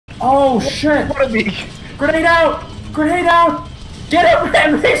Oh shit! What a me. Grenade out! Grenade out! Get him,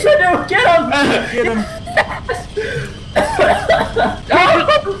 man! Racer, dude! Get him! Get him.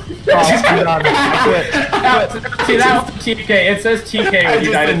 See, that was TK. It says TK when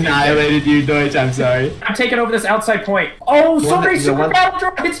you died. I just annihilated you, Deutsch. I'm sorry. I'm taking over this outside point. Oh, so many super battle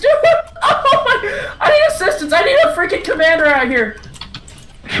droids, dude! Oh my! I need assistance. I need a freaking commander out here.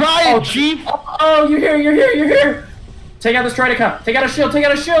 Try it, Chief. Oh, you're here. You're here. You're here. Take out this Tridacon. Take out a shield. Take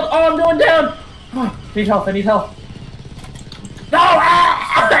out a shield. Oh, I'm going down. Oh, I need help. I need help. No!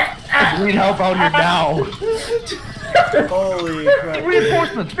 I need help out here now. Holy crap.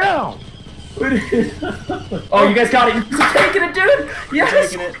 Reinforcements now. Oh, you guys got it. You're taking it, dude. Yes. We're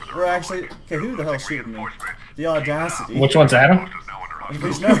taking it. We're actually. Okay, who the hell's shooting me? The audacity. Which one's Adam?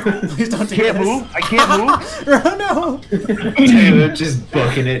 Please no. Please don't do Can't this. move. I can't move. Oh no. Taylor just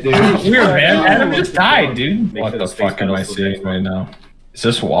booking it, dude. Weird, man. Adam just died, dude. Make What sure the the space fuck am I battle's seeing right now? Is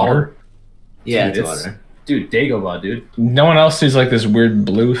this water? Yeah, Dude, it's water. Dude, Dagobah, dude. No one else sees like this weird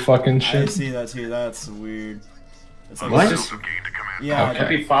blue fucking I shit. see that too. That's weird. It's like What? Just, Yeah, Okay. Could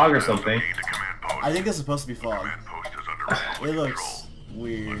be fog or something. I think it's supposed to be fog. It looks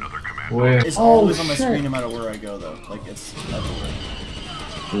weird. Where? It's always on my screen no matter where I go though. Like it's everywhere.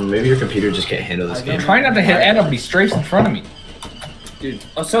 Maybe your computer just can't handle this I game. think- Try not to hit Adam, but he's straight in front of me. Dude.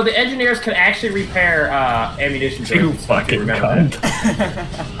 Oh, so the engineers can actually repair ammunition. You drones. fucking Remember cunt.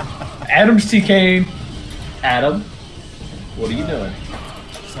 that. Adam's TK'ing. Adam, what are you doing?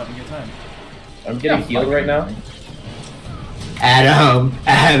 Just having a good time. I'm getting healed right now. Adam.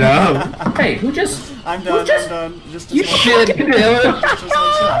 Hey, who just... I'm done. just- I'm done. Just You one shit, shot. Taylor. Just one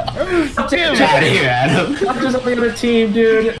shot. I'm Get out of here, Adam. just on the other team, dude.